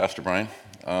Pastor Brian.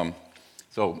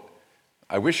 So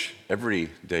I wish every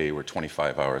day were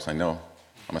 25 hours. I know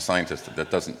I'm a scientist.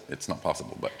 It's not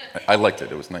possible, but I liked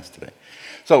it. It was nice today.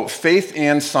 So faith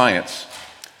and science,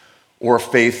 or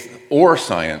faith or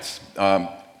science. Do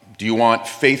you want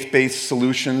faith-based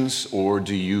solutions, or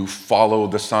do you follow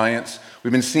the science?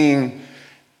 We've been seeing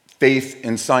faith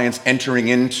and science entering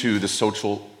into the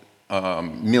social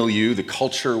milieu, the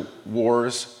culture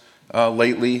wars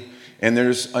lately. And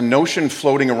there's a notion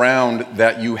floating around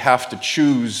that you have to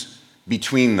choose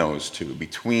between those two,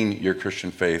 between your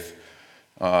Christian faith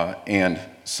and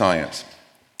science,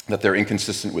 that they're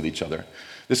inconsistent with each other.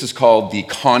 This is called the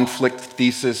conflict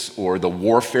thesis or the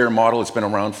warfare model. It's been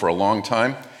around for a long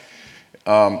time.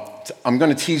 I'm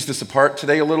going to tease this apart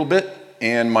today a little bit,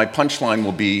 and my punchline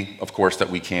will be, of course,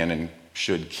 that we can and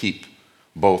should keep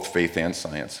both faith and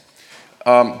science.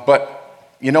 But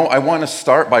I want to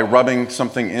start by rubbing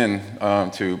something in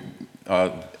to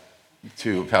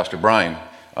Pastor Brian.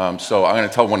 So I'm going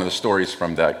to tell one of the stories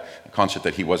from that concert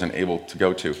that he wasn't able to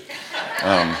go to.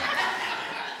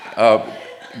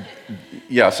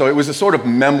 So it was a sort of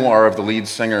memoir of the lead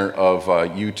singer of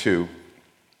U2.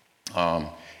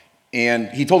 And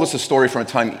he told us a story from a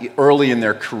time early in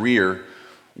their career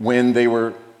when they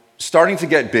were starting to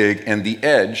get big, and The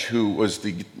Edge, who is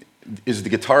the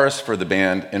guitarist for the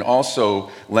band and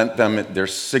also lent them their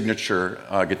signature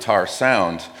guitar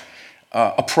sound,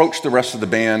 approached the rest of the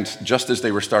band just as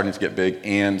they were starting to get big,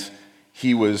 and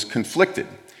he was conflicted.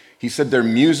 He said their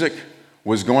music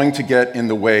was going to get in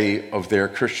the way of their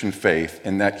Christian faith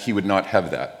and that he would not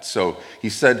have that. So he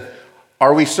said,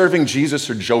 "Are we serving Jesus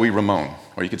or Joey Ramone?"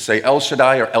 Or you could say El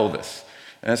Shaddai or Elvis.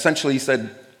 And essentially he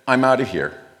said, "I'm out of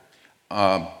here.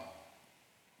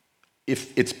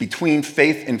 If it's between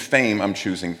faith and fame, I'm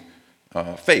choosing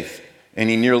faith." And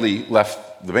he nearly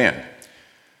left the band.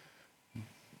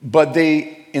 But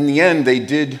in the end, they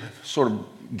did sort of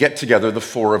get together, the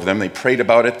four of them. They prayed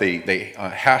about it, they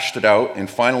hashed it out, and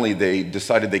finally they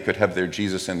decided they could have their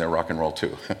Jesus and their rock and roll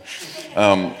too.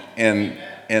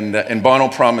 And Bono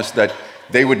promised that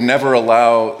they would never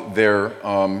allow their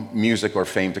music or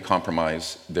fame to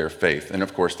compromise their faith. And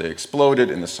of course, they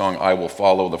exploded, and the song "I Will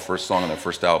Follow," the first song on their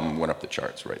first album, went up the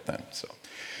charts right then.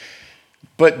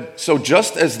 So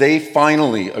just as they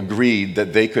finally agreed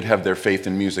that they could have their faith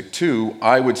in music too,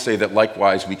 I would say that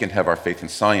likewise we can have our faith in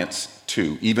science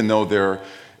too, even though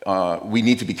we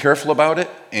need to be careful about it,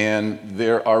 and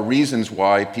there are reasons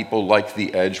why people like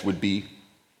The Edge would be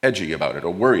edgy about it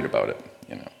or worried about it.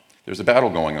 There's a battle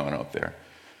going on out there.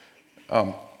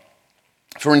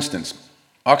 For instance,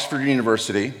 Oxford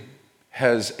University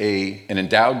has an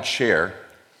endowed chair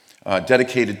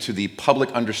dedicated to the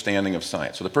public understanding of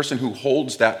science. So the person who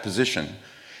holds that position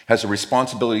has a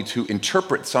responsibility to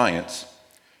interpret science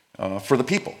for the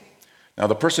people. Now,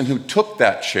 the person who took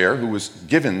that chair, who was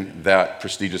given that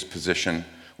prestigious position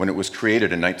when it was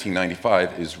created in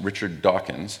 1995, is Richard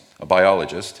Dawkins, a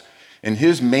biologist. And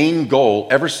his main goal,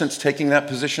 ever since taking that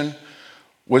position,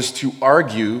 was to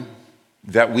argue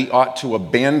that we ought to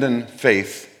abandon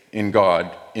faith in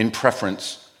God in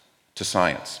preference to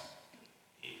science.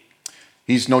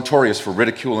 He's notorious for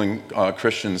ridiculing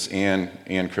Christians and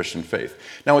Christian faith.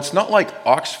 Now, it's not like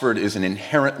Oxford is an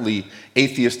inherently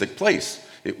atheistic place.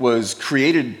 It was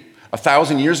created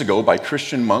 1,000 years ago by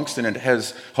Christian monks, and it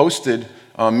has hosted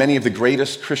many of the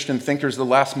greatest Christian thinkers of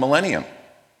the last millennium.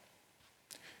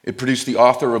 It produced the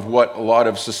author of what a lot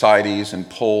of societies and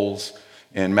polls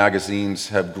and magazines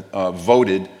have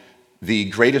voted the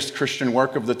greatest Christian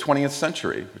work of the 20th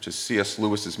century, which is C.S.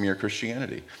 Lewis's Mere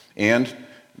Christianity, and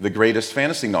the greatest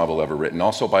fantasy novel ever written,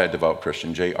 also by a devout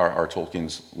Christian, J.R.R.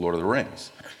 Tolkien's Lord of the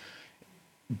Rings.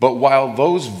 But while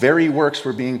those very works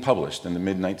were being published in the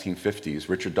mid-1950s,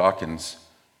 Richard Dawkins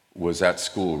was at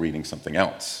school reading something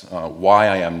else, Why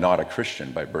I Am Not a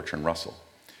Christian by Bertrand Russell.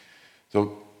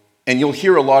 And you'll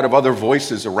hear a lot of other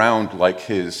voices around like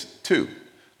his too.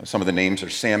 Some of the names are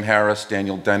Sam Harris,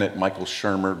 Daniel Dennett, Michael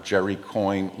Shermer, Jerry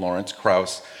Coyne, Lawrence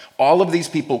Krauss. All of these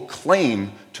people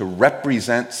claim to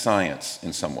represent science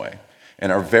in some way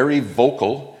and are very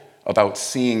vocal about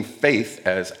seeing faith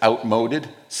as outmoded,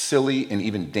 silly, and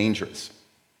even dangerous.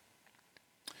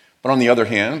 But on the other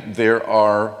hand, there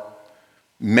are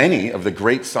many of the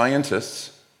great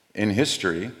scientists in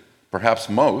history, perhaps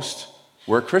most,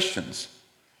 were Christians.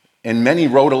 And many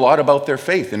wrote a lot about their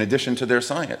faith in addition to their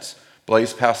science.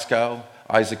 Blaise Pascal,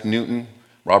 Isaac Newton,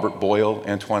 Robert Boyle,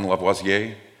 Antoine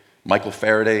Lavoisier, Michael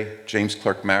Faraday, James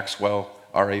Clerk Maxwell,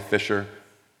 R.A. Fisher.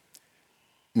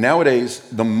 Nowadays,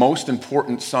 the most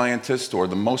important scientist or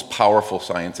the most powerful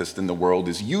scientist in the world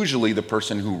is usually the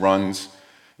person who runs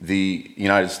the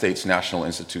United States National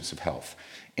Institutes of Health.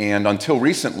 And until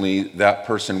recently, that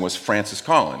person was Francis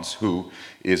Collins, who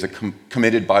is a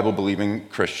committed Bible-believing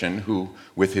Christian who,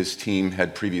 with his team,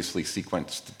 had previously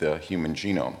sequenced the human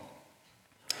genome.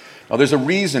 Now, there's a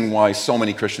reason why so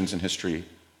many Christians in history,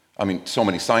 so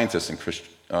many scientists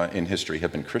in history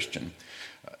have been Christian.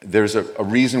 There's a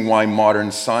reason why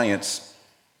modern science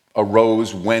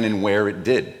arose when and where it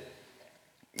did,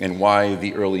 and why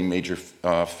the early major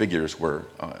figures were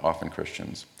often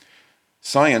Christians.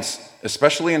 Science,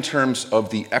 especially in terms of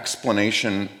the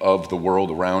explanation of the world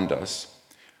around us,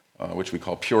 which we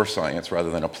call pure science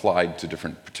rather than applied to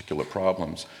different particular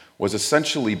problems, was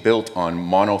essentially built on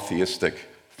monotheistic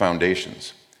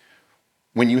foundations.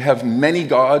 When you have many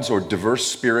gods or diverse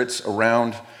spirits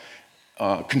around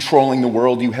controlling the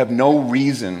world, you have no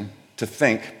reason to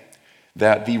think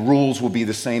that the rules will be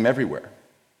the same everywhere.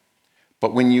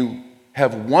 But when you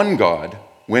have one God,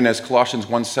 when, as Colossians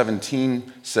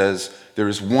 1:17 says, there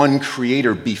is one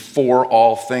creator before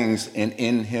all things, and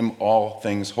in him all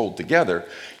things hold together,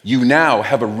 you now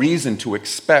have a reason to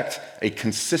expect a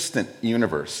consistent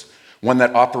universe, one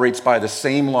that operates by the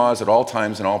same laws at all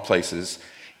times and all places,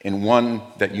 and one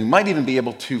that you might even be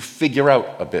able to figure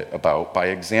out a bit about by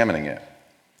examining it.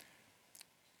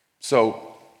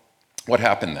 So, what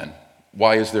happened then?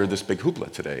 Why is there this big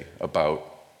hoopla today about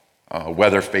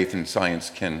whether faith and science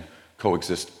can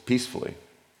coexist peacefully?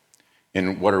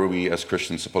 And what are we as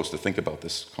Christians supposed to think about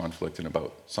this conflict and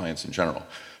about science in general?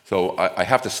 So I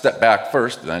have to step back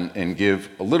first then and give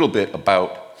a little bit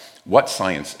about what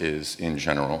science is in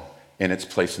general and its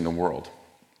place in the world.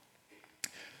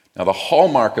 Now, the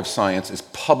hallmark of science is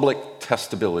public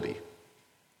testability.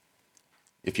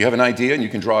 If you have an idea and you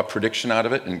can draw a prediction out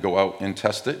of it and go out and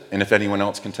test it, and if anyone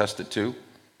else can test it too,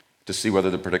 to see whether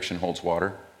the prediction holds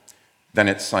water, then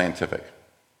it's scientific.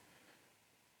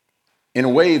 In a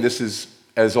way, this is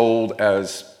as old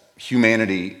as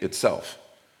humanity itself.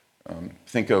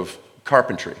 Think of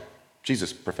carpentry,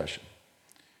 Jesus' profession.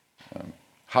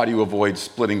 How do you avoid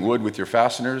splitting wood with your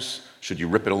fasteners? Should you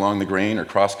rip it along the grain or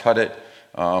cross-cut it?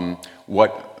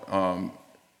 What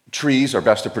trees are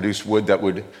best to produce wood that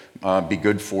would be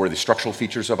good for the structural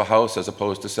features of a house as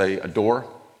opposed to, say, a door?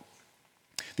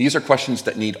 These are questions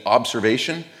that need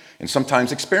observation and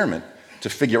sometimes experiment to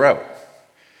figure out.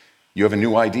 You have a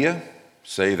new idea,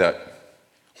 say that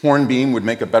hornbeam would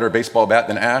make a better baseball bat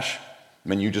than ash,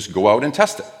 then you just go out and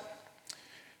test it.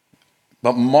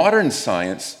 But modern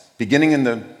science, beginning in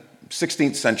the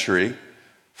 16th century,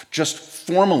 just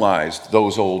formalized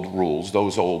those old rules,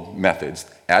 those old methods,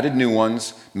 added new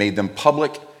ones, made them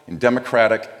public and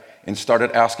democratic, and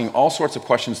started asking all sorts of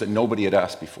questions that nobody had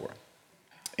asked before,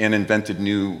 and invented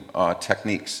new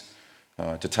techniques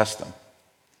to test them.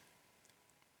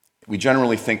 We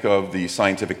generally think of the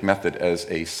scientific method as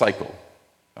a cycle.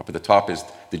 Up at the top is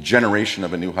the generation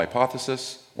of a new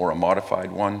hypothesis or a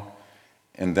modified one,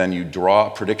 and then you draw a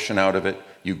prediction out of it.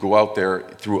 You go out there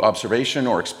through observation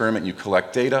or experiment, you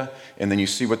collect data, and then you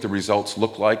see what the results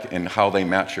look like and how they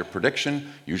match your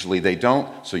prediction. Usually they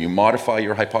don't, so you modify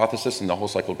your hypothesis and the whole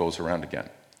cycle goes around again.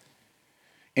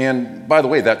 And by the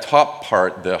way, that top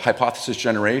part, the hypothesis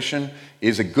generation,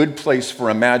 is a good place for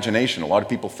imagination. A lot of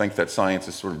people think that science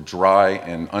is sort of dry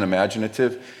and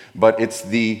unimaginative, but it's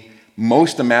the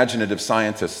most imaginative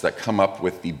scientists that come up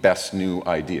with the best new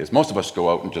ideas. Most of us go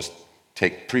out and just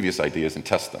take previous ideas and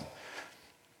test them.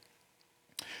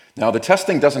 Now, the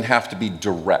testing doesn't have to be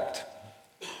direct.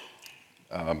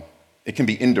 It can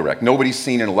be indirect. Nobody's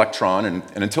seen an electron, and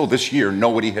until this year,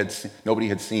 nobody had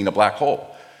seen a black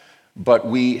hole. But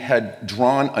we had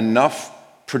drawn enough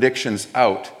predictions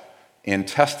out and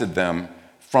tested them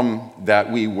from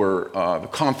that we were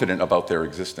confident about their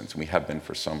existence, and we have been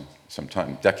for some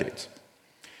time, decades.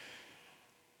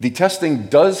 The testing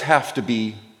does have to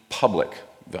be public,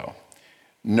 though.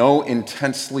 No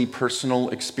intensely personal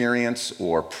experience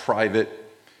or private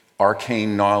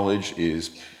arcane knowledge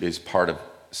is part of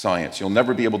science. You'll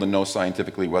never be able to know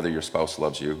scientifically whether your spouse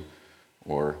loves you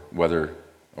or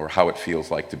how it feels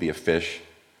like to be a fish.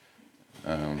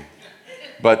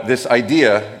 But this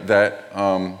idea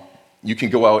that you can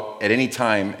go out at any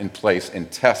time and place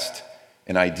and test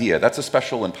an idea, that's a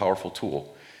special and powerful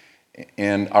tool.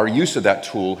 And our use of that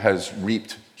tool has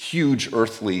reaped huge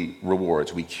earthly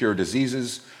rewards. We cure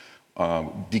diseases,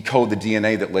 decode the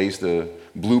DNA that lays the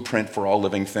blueprint for all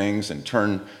living things, and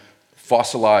turn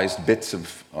fossilized bits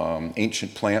of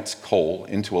ancient plants, coal,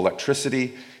 into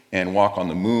electricity, and walk on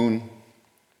the moon.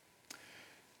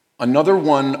 Another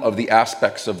one of the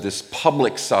aspects of this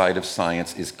public side of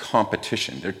science is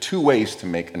competition. There are two ways to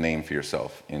make a name for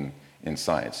yourself in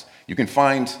science. You can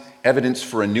find evidence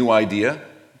for a new idea,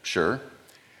 sure,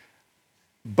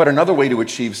 But another way to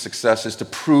achieve success is to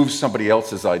prove somebody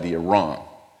else's idea wrong.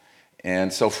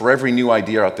 And so for every new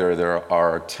idea out there, there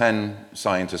are 10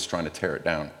 scientists trying to tear it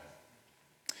down.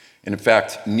 And in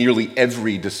fact, nearly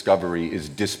every discovery is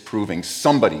disproving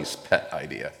somebody's pet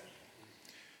idea.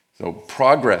 So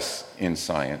progress in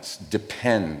science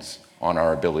depends on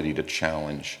our ability to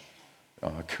challenge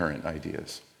current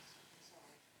ideas.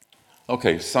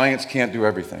 Okay, science can't do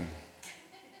everything.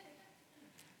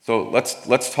 So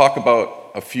let's talk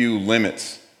about a few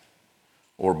limits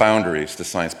or boundaries to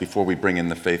science before we bring in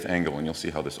the faith angle, and you'll see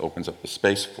how this opens up the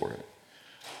space for it.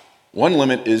 One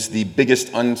limit is the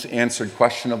biggest unanswered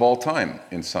question of all time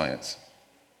in science.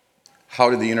 How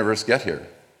did the universe get here?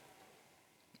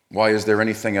 Why is there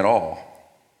anything at all?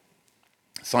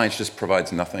 Science just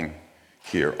provides nothing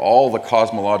here. All the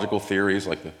cosmological theories,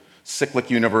 like the cyclic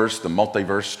universe, the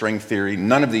multiverse, string theory,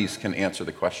 none of these can answer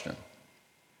the question.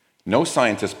 No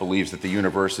scientist believes that the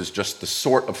universe is just the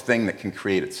sort of thing that can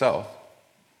create itself.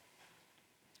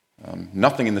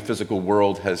 Nothing in the physical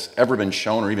world has ever been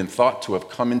shown or even thought to have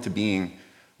come into being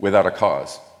without a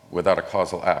cause, without a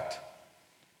causal act.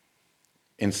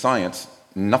 In science,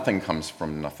 nothing comes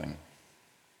from nothing.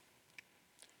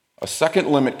 A second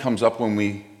limit comes up when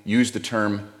we use the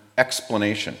term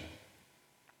explanation.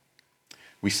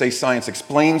 We say science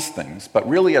explains things, but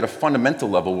really at a fundamental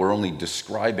level, we're only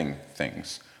describing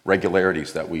things,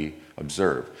 regularities that we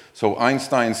observe. So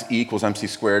Einstein's E equals mc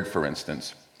squared, for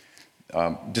instance,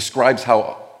 describes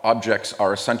how objects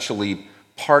are essentially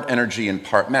part energy and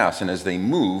part mass, and as they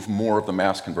move, more of the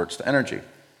mass converts to energy.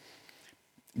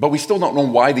 But we still don't know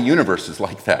why the universe is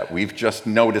like that. We've just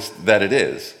noticed that it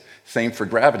is. Same for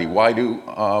gravity. Why do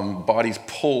bodies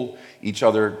pull each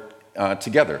other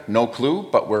together? No clue,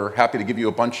 but we're happy to give you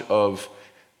a bunch of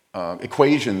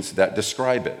equations that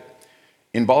describe it.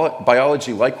 In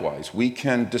biology, likewise, we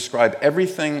can describe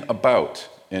everything about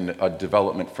in a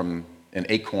development from an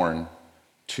acorn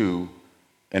to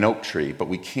an oak tree, but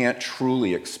we can't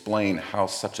truly explain how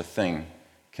such a thing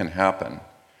can happen.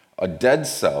 A dead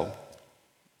cell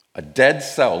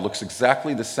looks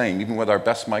exactly the same, even with our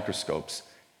best microscopes,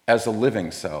 as a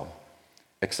living cell,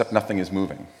 except nothing is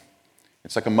moving.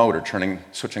 It's like a motor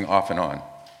switching off and on,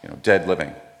 dead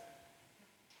living.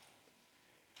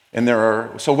 And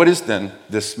so what is then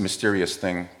this mysterious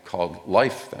thing called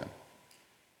life then?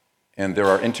 And there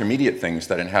are intermediate things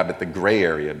that inhabit the gray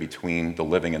area between the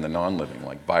living and the non-living,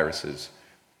 like viruses,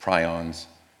 prions,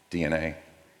 DNA.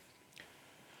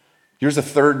 Here's a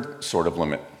third sort of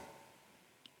limit.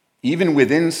 Even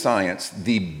within science,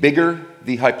 the bigger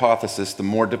the hypothesis, the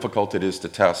more difficult it is to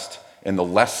test, and the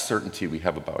less certainty we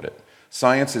have about it.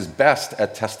 Science is best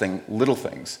at testing little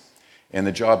things, and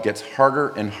the job gets harder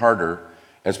and harder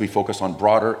as we focus on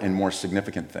broader and more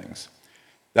significant things.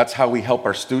 That's how we help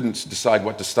our students decide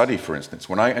what to study, for instance.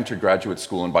 When I entered graduate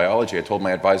school in biology, I told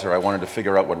my advisor I wanted to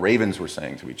figure out what ravens were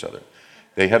saying to each other.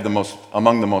 They have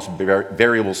among the most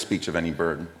variable speech of any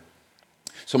bird.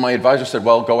 So my advisor said,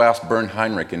 well, go ask Bernd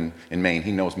Heinrich in Maine.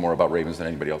 He knows more about ravens than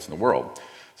anybody else in the world.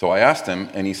 So I asked him,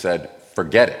 and he said,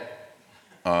 forget it.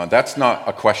 That's not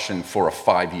a question for a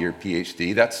 5-year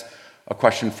PhD. That's a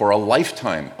question for a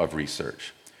lifetime of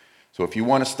research. So if you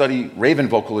want to study raven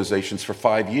vocalizations for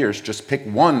 5 years, just pick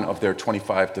one of their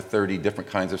 25 to 30 different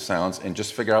kinds of sounds and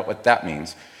just figure out what that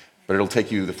means. But it'll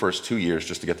take you the first 2 years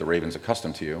just to get the ravens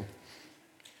accustomed to you.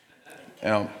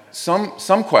 Now,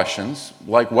 some questions,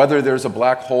 like whether there's a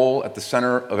black hole at the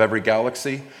center of every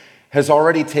galaxy, has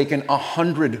already taken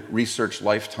 100 research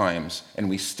lifetimes, and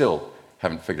we still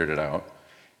haven't figured it out.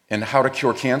 And how to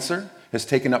cure cancer has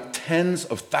taken up tens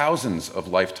of thousands of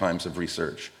lifetimes of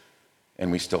research,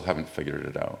 and we still haven't figured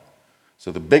it out.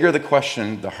 So the bigger the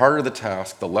question, the harder the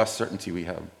task, the less certainty we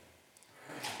have.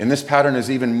 And this pattern is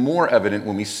even more evident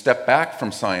when we step back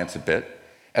from science a bit.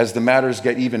 As the matters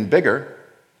get even bigger,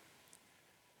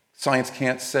 science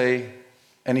can't say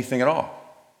anything at all.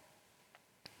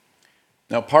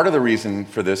 Now, part of the reason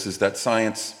for this is that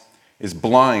science is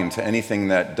blind to anything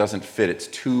that doesn't fit its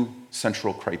two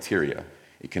central criteria.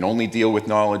 It can only deal with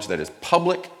knowledge that is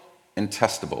public and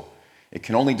testable. It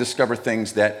can only discover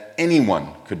things that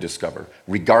anyone could discover,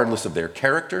 regardless of their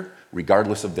character,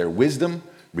 regardless of their wisdom,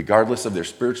 regardless of their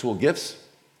spiritual gifts.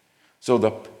 So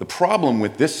the problem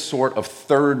with this sort of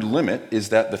third limit is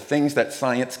that the things that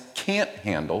science can't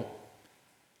handle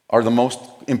are the most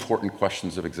important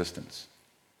questions of existence.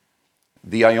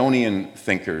 The Ionian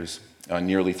thinkers,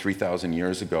 nearly 3,000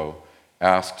 years ago,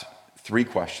 asked 3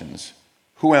 questions.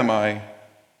 Who am I?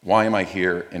 Why am I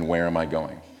here? And where am I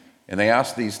going? And they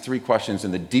asked these 3 questions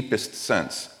in the deepest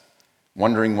sense,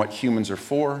 wondering what humans are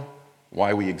for,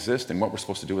 why we exist, and what we're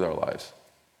supposed to do with our lives.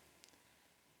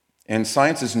 And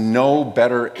science is no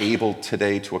better able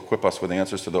today to equip us with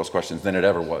answers to those questions than it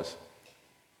ever was.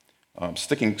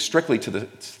 Sticking strictly to the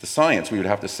science, we would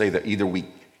have to say that either we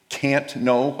can't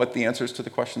know what the answers to the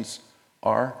questions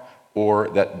are, or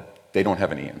that they don't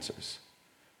have any answers.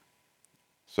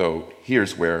 So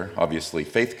here's where, obviously,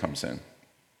 faith comes in.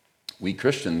 We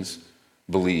Christians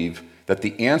believe that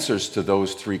the answers to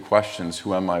those three questions,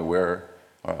 who am I,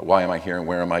 why am I here, and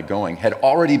where am I going, had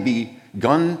already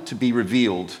begun to be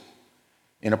revealed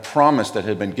in a promise that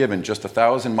had been given just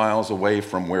 1,000 miles away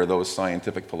from where those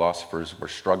scientific philosophers were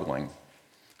struggling.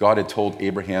 God had told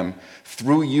Abraham,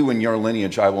 through you and your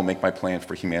lineage, I will make my plan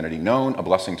for humanity known, a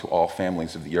blessing to all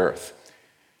families of the earth.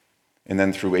 And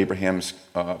then through Abraham's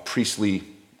priestly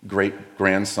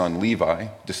great-grandson Levi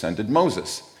descended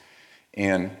Moses.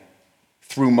 And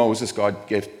through Moses, God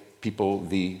gave people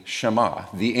the Shema,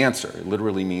 the answer. It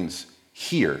literally means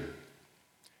hear.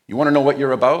 You want to know what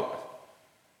you're about?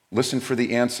 Listen for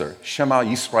the answer. Shema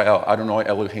Yisrael, Adonai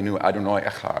Eloheinu, Adonai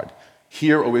Echad.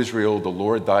 Hear, O Israel, the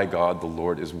Lord thy God, the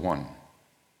Lord is one.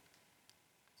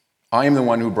 I am the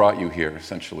one who brought you here,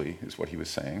 essentially, is what he was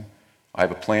saying. I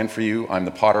have a plan for you. I'm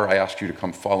the potter. I asked you to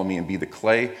come follow me and be the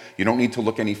clay. You don't need to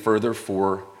look any further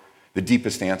for the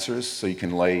deepest answers, so you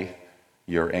can lay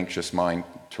your anxious mind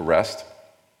to rest.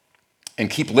 And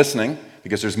keep listening,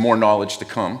 because there's more knowledge to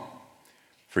come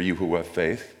for you who have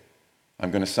faith. I'm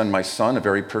going to send my son, a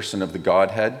very person of the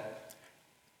Godhead,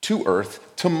 to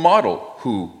earth to model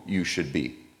who you should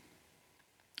be.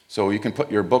 So you can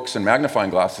put your books and magnifying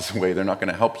glasses away. They're not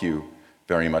going to help you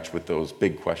very much with those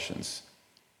big questions.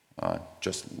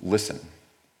 Just listen.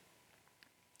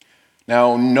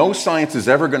 Now, no science is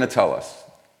ever going to tell us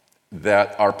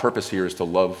that our purpose here is to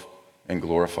love and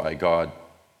glorify God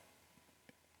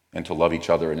and to love each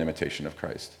other in imitation of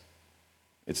Christ.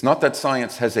 It's not that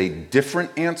science has a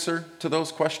different answer to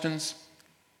those questions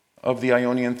of the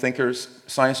Ionian thinkers.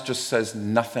 Science just says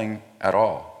nothing at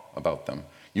all about them.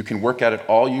 You can work at it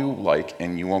all you like,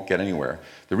 and you won't get anywhere.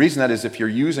 The reason that is, if you're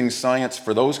using science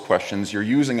for those questions, you're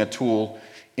using a tool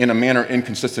in a manner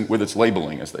inconsistent with its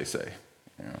labeling, as they say.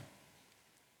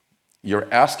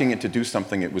 You're asking it to do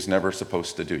something it was never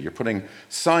supposed to do. You're putting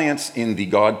science in the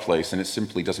God place, and it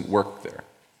simply doesn't work there.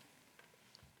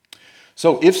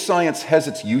 So if science has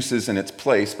its uses and its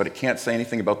place, but it can't say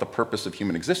anything about the purpose of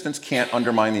human existence, can't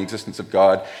undermine the existence of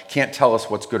God, can't tell us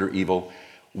what's good or evil,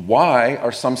 why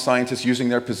are some scientists using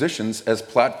their positions as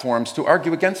platforms to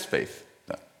argue against faith?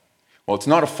 Well, it's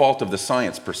not a fault of the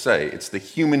science per se. It's the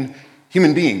human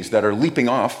beings that are leaping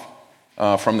off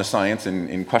from the science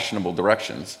in questionable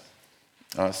directions.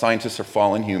 Scientists are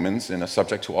fallen humans and are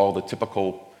subject to all the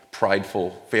typical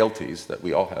prideful frailties that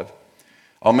we all have.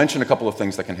 I'll mention a couple of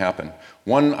things that can happen.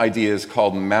 One idea is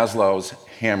called Maslow's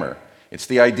hammer. It's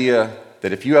the idea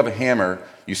that if you have a hammer,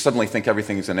 you suddenly think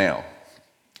everything is a nail.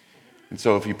 And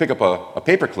so if you pick up a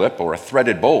paper clip or a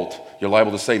threaded bolt, you're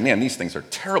liable to say, man, these things are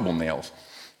terrible nails.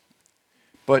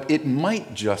 But it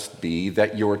might just be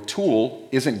that your tool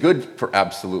isn't good for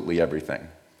absolutely everything.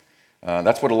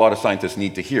 That's what a lot of scientists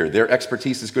need to hear. Their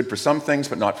expertise is good for some things,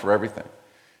 but not for everything.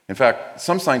 In fact,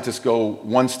 some scientists go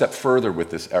one step further with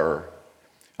this error.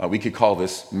 We could call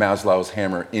this Maslow's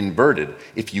hammer inverted.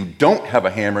 If you don't have a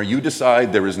hammer, you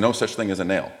decide there is no such thing as a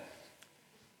nail.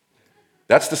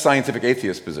 That's the scientific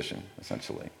atheist position,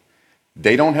 essentially.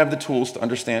 They don't have the tools to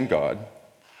understand God.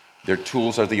 Their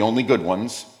tools are the only good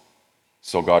ones,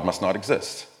 so God must not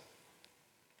exist.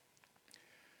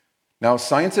 Now,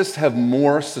 scientists have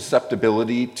more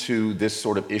susceptibility to this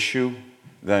sort of issue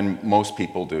than most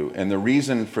people do. And the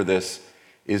reason for this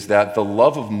is that the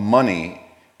love of money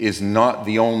is not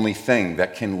the only thing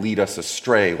that can lead us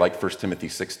astray, like 1 Timothy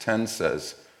 6:10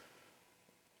 says.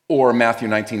 Or Matthew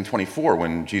 19:24,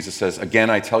 when Jesus says,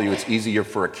 again, I tell you, it's easier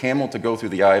for a camel to go through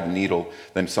the eye of a needle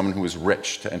than someone who is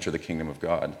rich to enter the kingdom of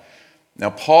God.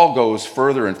 Now, Paul goes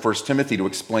further in 1 Timothy to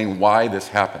explain why this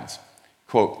happens.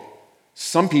 Quote,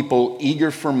 some people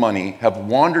eager for money have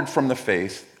wandered from the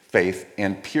faith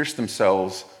and pierced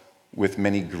themselves with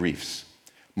many griefs.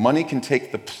 Money can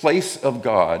take the place of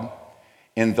God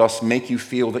and thus make you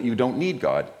feel that you don't need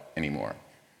God anymore.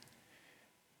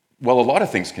 Well, a lot of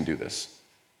things can do this.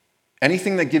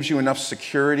 Anything that gives you enough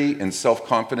security and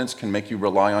self-confidence can make you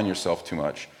rely on yourself too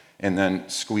much and then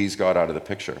squeeze God out of the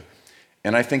picture.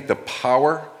 And I think the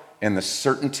power and the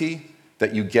certainty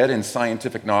that you get in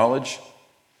scientific knowledge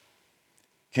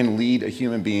can lead a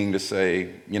human being to say,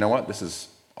 you know what, this is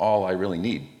all I really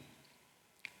need.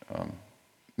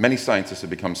 Many scientists have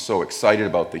become so excited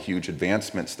about the huge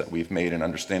advancements that we've made in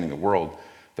understanding the world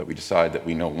that we decide that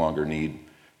we no longer need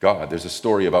God. There's a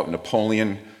story about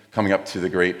Napoleon coming up to the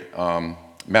great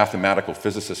mathematical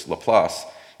physicist Laplace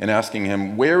and asking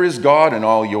him, where is God in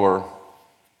all your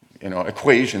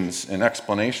equations and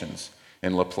explanations?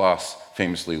 And Laplace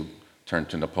famously turned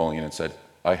to Napoleon and said,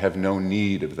 I have no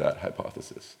need of that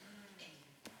hypothesis.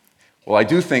 Well, I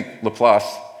do think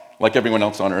Laplace, like everyone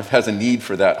else on Earth, has a need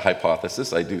for that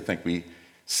hypothesis. I do think we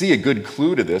see a good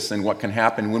clue to this in what can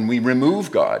happen when we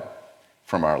remove God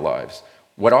from our lives.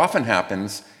 What often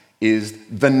happens is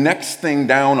the next thing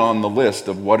down on the list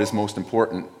of what is most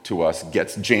important to us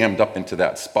gets jammed up into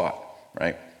that spot,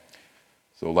 right?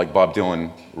 So like Bob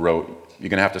Dylan wrote, you're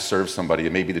going to have to serve somebody.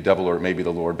 It may be the devil or it may be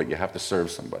the Lord, but you have to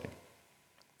serve somebody.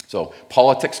 So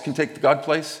politics can take the God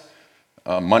place,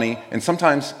 money, and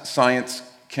sometimes science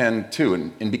can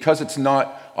too. And because it's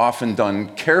not often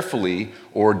done carefully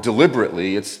or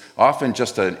deliberately, it's often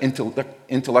just an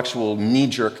intellectual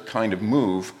knee-jerk kind of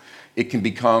move, it can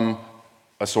become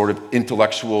a sort of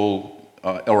intellectual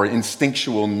or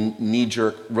instinctual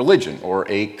knee-jerk religion, or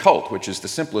a cult, which is the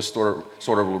simplest sort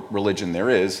of religion there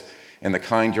is, and the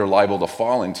kind you're liable to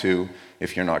fall into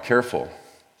if you're not careful.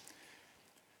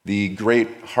 The great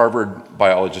Harvard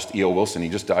biologist E.O. Wilson, he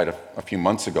just died a few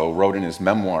months ago, wrote in his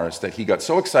memoirs that he got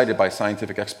so excited by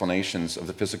scientific explanations of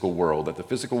the physical world that the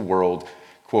physical world,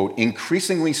 quote,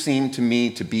 increasingly seemed to me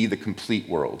to be the complete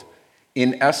world.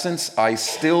 In essence, I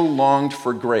still longed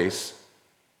for grace,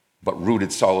 but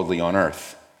rooted solidly on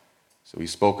earth. So he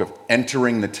spoke of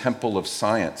entering the temple of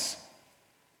science.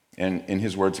 And in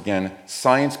his words again,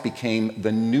 science became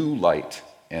the new light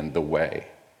and the way.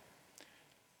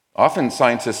 Often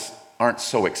scientists aren't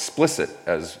so explicit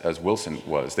as Wilson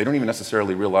was. They don't even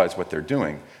necessarily realize what they're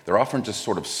doing. They're often just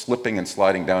sort of slipping and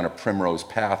sliding down a primrose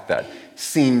path that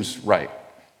seems right.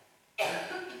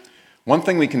 One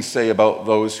thing we can say about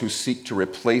those who seek to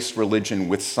replace religion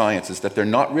with science is that they're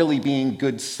not really being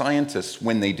good scientists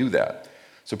when they do that.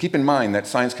 So keep in mind that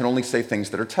science can only say things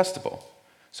that are testable.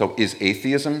 So is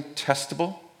atheism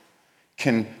testable?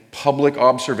 Can public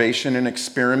observation and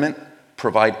experiment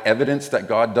provide evidence that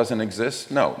God doesn't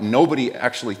exist? No, nobody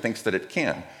actually thinks that it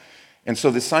can. And so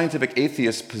the scientific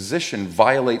atheist position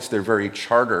violates their very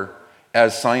charter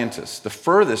as scientists. The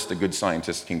furthest a good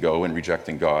scientist can go in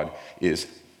rejecting God is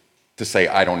to say,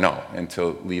 I don't know, and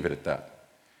to leave it at that.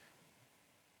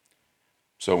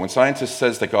 So when scientist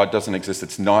says that God doesn't exist,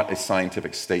 it's not a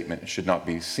scientific statement. It should not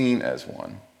be seen as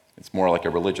one. It's more like a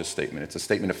religious statement. It's a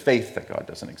statement of faith that God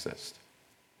doesn't exist.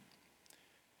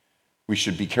 We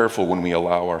should be careful when we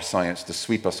allow our science to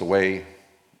sweep us away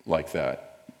like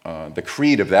that. The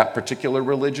creed of that particular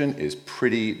religion is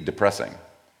pretty depressing.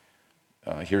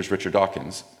 Here's Richard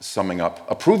Dawkins summing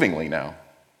up approvingly now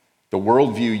the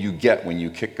worldview you get when you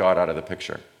kick God out of the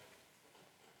picture.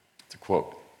 It's a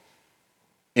quote.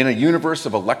 In a universe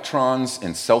of electrons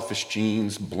and selfish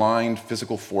genes, blind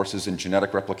physical forces and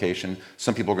genetic replication,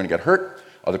 some people are going to get hurt,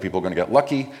 other people are going to get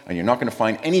lucky, and you're not going to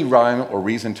find any rhyme or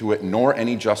reason to it, nor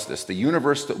any justice. The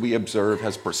universe that we observe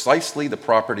has precisely the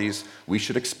properties we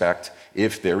should expect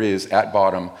if there is, at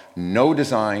bottom, no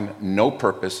design, no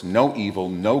purpose, no evil,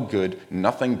 no good,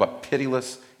 nothing but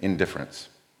pitiless indifference.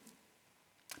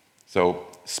 So,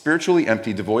 spiritually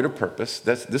empty, devoid of purpose,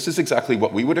 this is exactly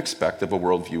what we would expect of a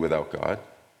worldview without God.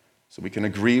 So we can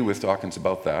agree with Dawkins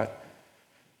about that.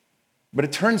 But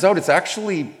it turns out it's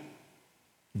actually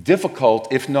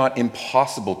difficult, if not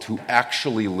impossible, to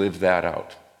actually live that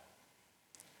out.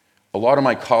 A lot of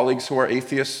my colleagues who are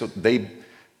atheists, so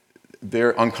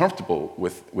they're uncomfortable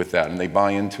with that, and they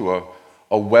buy into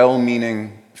a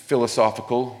well-meaning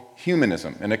philosophical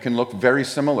humanism, and it can look very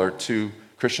similar to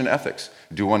Christian ethics,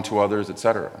 do unto others,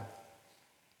 etc.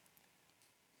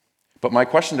 But my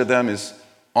question to them is,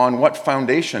 on what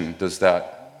foundation does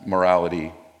that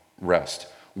morality rest?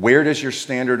 Where does your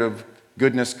standard of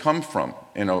goodness come from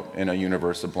in a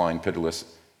universe of blind, pitiless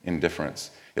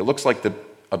indifference? It looks like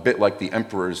a bit like the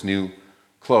emperor's new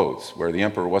clothes, where the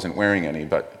emperor wasn't wearing any,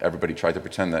 but everybody tried to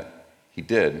pretend that he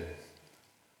did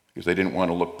because they didn't want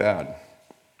to look bad.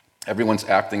 Everyone's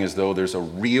acting as though there's a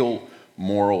real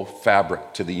moral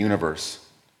fabric to the universe.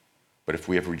 But if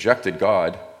we have rejected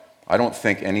God, I don't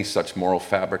think any such moral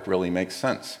fabric really makes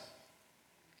sense.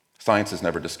 Science has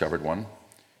never discovered one,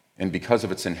 and because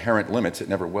of its inherent limits, it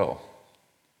never will.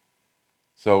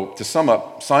 So, to sum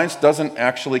up, science doesn't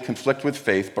actually conflict with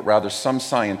faith, but rather some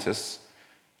scientists,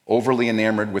 overly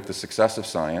enamored with the success of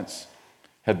science,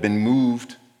 have been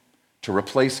moved to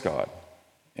replace God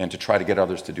and to try to get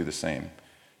others to do the same.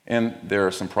 And there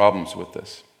are some problems with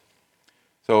this.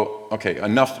 So, okay,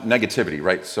 enough negativity,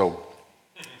 right? So,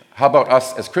 how about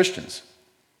us as Christians?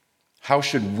 How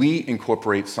should we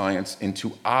incorporate science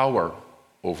into our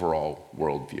overall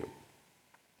worldview?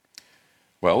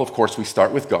 Well, of course, we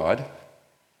start with God,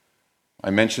 I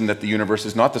mentioned that the universe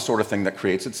is not the sort of thing that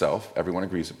creates itself. Everyone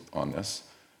agrees on this.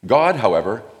 God,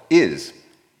 however, is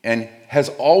and has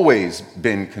always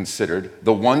been considered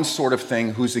the one sort of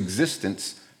thing whose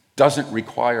existence doesn't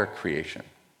require creation.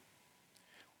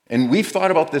 And we've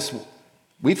thought about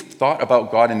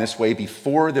God in this way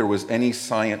before there was any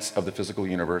science of the physical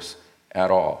universe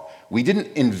at all. We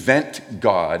didn't invent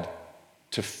God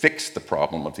to fix the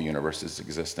problem of the universe's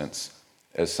existence,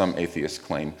 as some atheists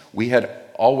claim. We had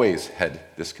always had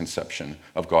this conception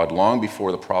of God long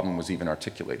before the problem was even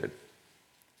articulated.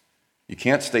 You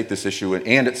can't state this issue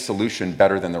and its solution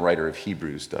better than the writer of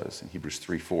Hebrews does in Hebrews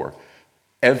 3:4.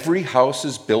 Every house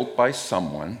is built by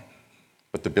someone,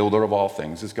 but the builder of all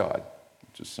things is God.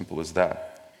 It's as simple as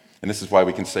that. And this is why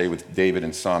we can say with David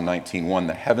in Psalm 19:1,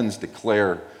 the heavens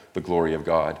declare the glory of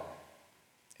God,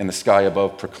 and the sky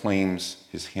above proclaims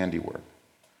his handiwork.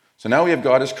 So now we have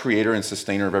God as creator and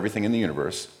sustainer of everything in the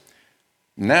universe.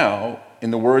 Now,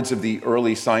 in the words of the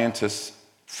early scientist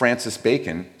Francis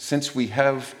Bacon, since we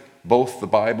have both the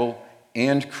Bible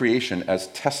and creation as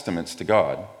testaments to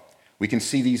God, we can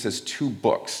see these as two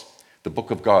books, the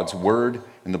book of God's word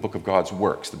and the book of God's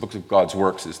works. The book of God's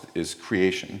works is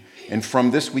creation. And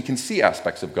from this, we can see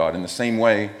aspects of God in the same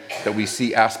way that we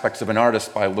see aspects of an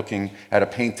artist by looking at a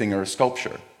painting or a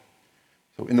sculpture.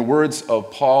 So in the words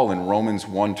of Paul in Romans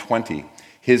 1:20,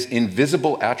 his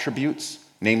invisible attributes,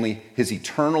 namely his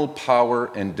eternal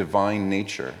power and divine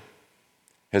nature,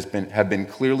 have been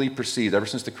clearly perceived ever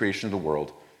since the creation of the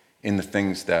world in the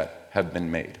things that have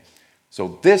been made.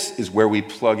 So this is where we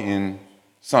plug in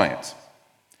science.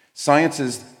 Science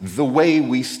is the way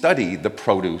we study the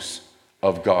produce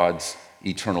of God's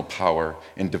eternal power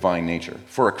and divine nature.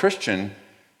 For a Christian,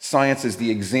 science is the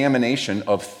examination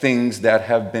of things that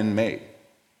have been made,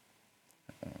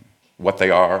 what they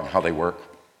are and how they work.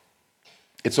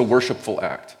 It's a worshipful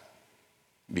act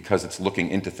because it's looking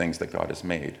into things that God has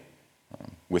made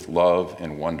with love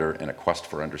and wonder and a quest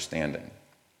for understanding.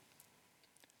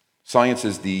 Science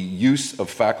is the use of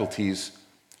faculties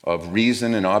of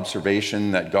reason and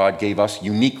observation that God gave us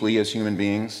uniquely as human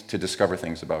beings to discover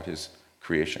things about his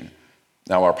creation.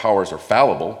 Now, our powers are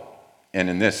fallible, and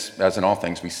in this, as in all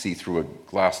things, we see through a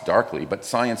glass darkly, but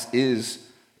science is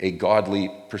a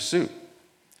godly pursuit.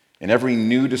 And every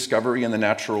new discovery in the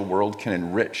natural world can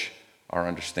enrich our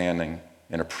understanding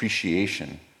and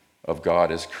appreciation of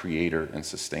God as creator and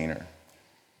sustainer.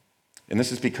 And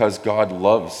this is because God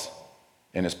loves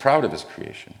and is proud of his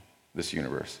creation, this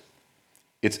universe.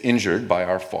 It's injured by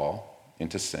our fall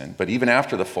into sin, but even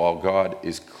after the fall, God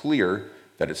is clear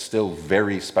that it's still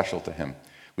very special to him.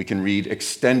 We can read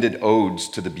extended odes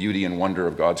to the beauty and wonder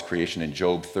of God's creation in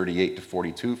Job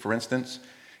 38-42, for instance,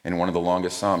 and one of the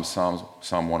longest Psalms,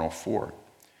 Psalm 104.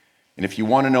 And if you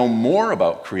want to know more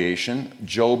about creation,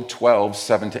 Job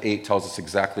 12:7-8 tells us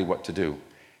exactly what to do.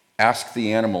 Ask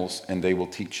the animals, and they will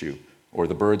teach you, or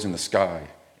the birds in the sky,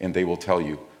 and they will tell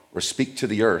you, or speak to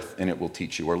the earth, and it will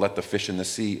teach you, or let the fish in the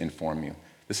sea inform you.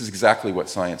 This is exactly what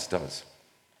science does.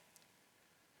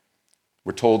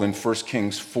 We're told in 1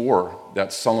 Kings 4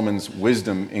 that Solomon's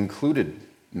wisdom included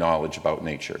knowledge about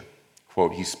nature.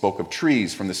 Quote, he spoke of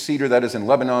trees, from the cedar that is in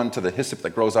Lebanon to the hyssop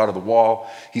that grows out of the wall.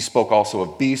 He spoke also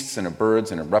of beasts and of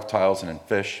birds and of reptiles and of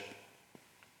fish.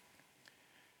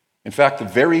 In fact, the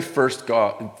very first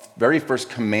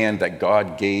command that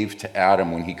God gave to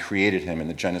Adam when he created him in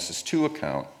the Genesis 2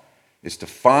 account is to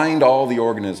find all the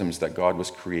organisms that God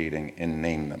was creating and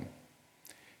name them.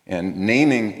 And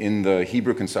naming in the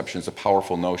Hebrew conception is a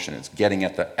powerful notion. It's getting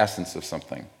at the essence of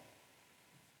something.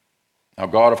 Now,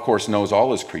 God, of course, knows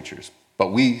all his creatures, but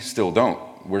we still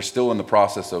don't. We're still in the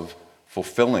process of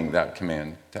fulfilling that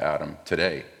command to Adam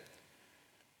today.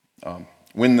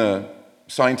 When the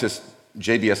scientist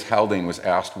J.B.S. Haldane was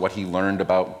asked what he learned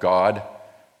about God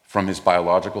from his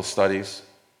biological studies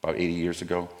about 80 years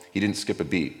ago, he didn't skip a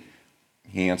beat.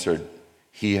 He answered,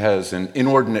 he has an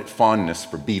inordinate fondness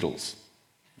for beetles.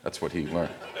 That's what he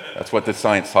learned. That's what the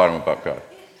science taught him about God.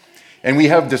 And we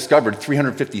have discovered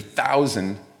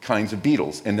 350,000 kinds of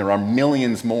beetles, and there are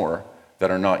millions more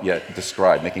that are not yet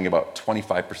described, making about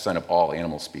 25% of all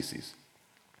animal species.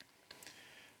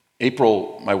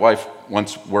 April, my wife,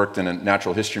 once worked in a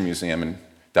natural history museum and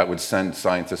that would send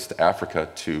scientists to Africa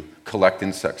to collect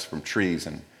insects from trees,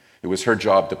 and it was her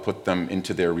job to put them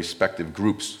into their respective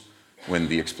groups when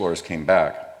the explorers came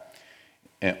back.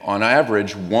 And on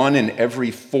average, 1 in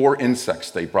every 4 insects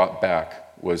they brought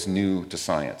back was new to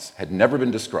science, had never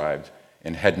been described,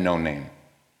 and had no name.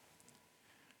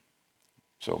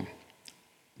 So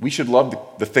we should love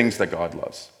the things that God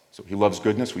loves. So he loves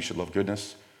goodness, we should love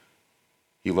goodness.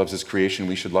 He loves his creation,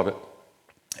 we should love it.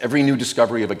 Every new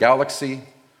discovery of a galaxy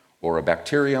or a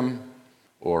bacterium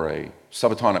or a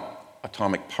subatomic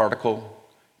atomic particle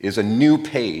is a new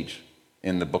page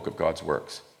in the book of God's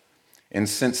works. And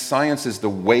since science is the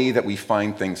way that we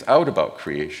find things out about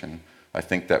creation, I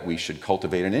think that we should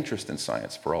cultivate an interest in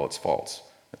science for all its faults,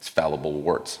 its fallible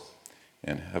warts,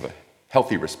 and have a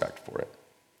healthy respect for it.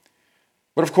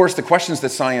 But of course, the questions that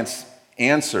science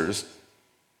answers,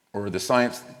 or the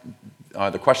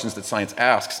questions that science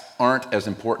asks, aren't as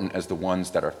important as the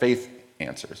ones that our faith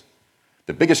answers.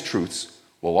 The biggest truths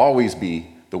will always be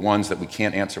the ones that we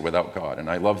can't answer without God, and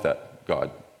I love that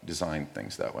God designed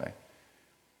things that way.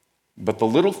 But the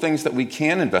little things that we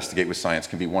can investigate with science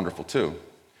can be wonderful too.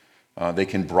 They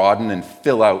can broaden and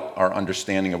fill out our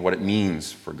understanding of what it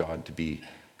means for God to be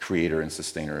creator and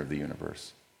sustainer of the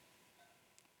universe.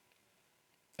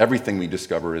 Everything we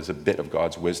discover is a bit of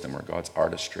God's wisdom or God's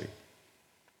artistry.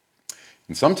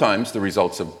 And sometimes the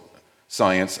results of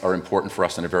science are important for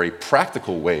us in a very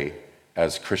practical way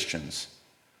as Christians.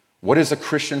 What is a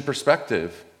Christian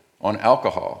perspective on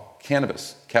alcohol,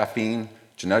 cannabis, caffeine,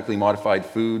 genetically modified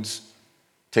foods,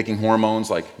 taking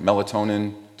hormones like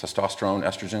melatonin, testosterone,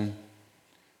 estrogen?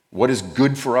 What is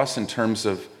good for us in terms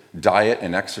of diet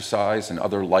and exercise and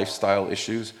other lifestyle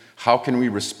issues? How can we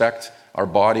respect our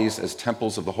bodies as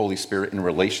temples of the Holy Spirit in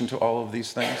relation to all of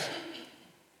these things?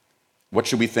 What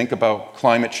should we think about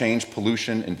climate change,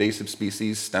 pollution, invasive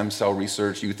species, stem cell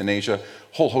research, euthanasia,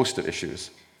 a whole host of issues?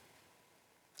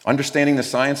 Understanding the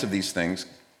science of these things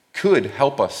could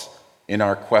help us in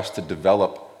our quest to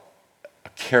develop a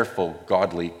careful,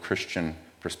 godly Christian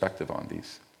perspective on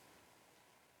these.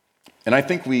 And I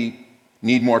think we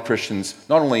need more Christians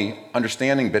not only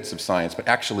understanding bits of science, but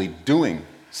actually doing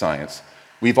science.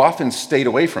 We've often stayed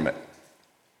away from it.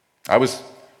 I was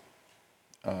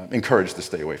encouraged to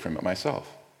stay away from it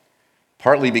myself,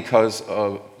 partly because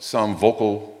of some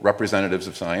vocal representatives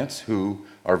of science who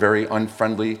are very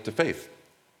unfriendly to faith.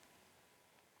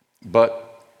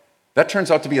 But that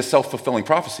turns out to be a self-fulfilling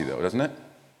prophecy, though, doesn't it?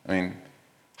 I mean,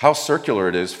 how circular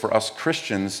it is for us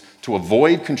Christians to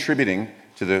avoid contributing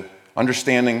to the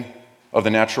understanding of the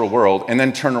natural world and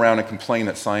then turn around and complain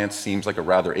that science seems like a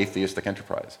rather atheistic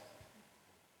enterprise.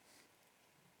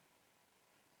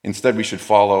 Instead, we should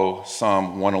follow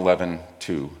Psalm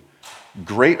 111:2.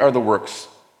 Great are the works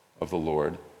of the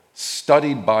Lord,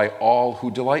 studied by all who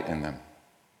delight in them.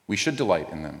 We should delight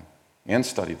in them and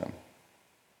study them.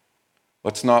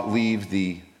 Let's not leave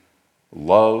the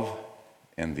love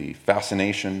and the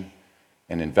fascination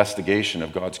and investigation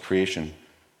of God's creation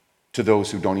to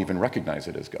those who don't even recognize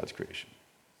it as God's creation.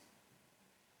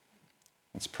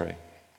 Let's pray.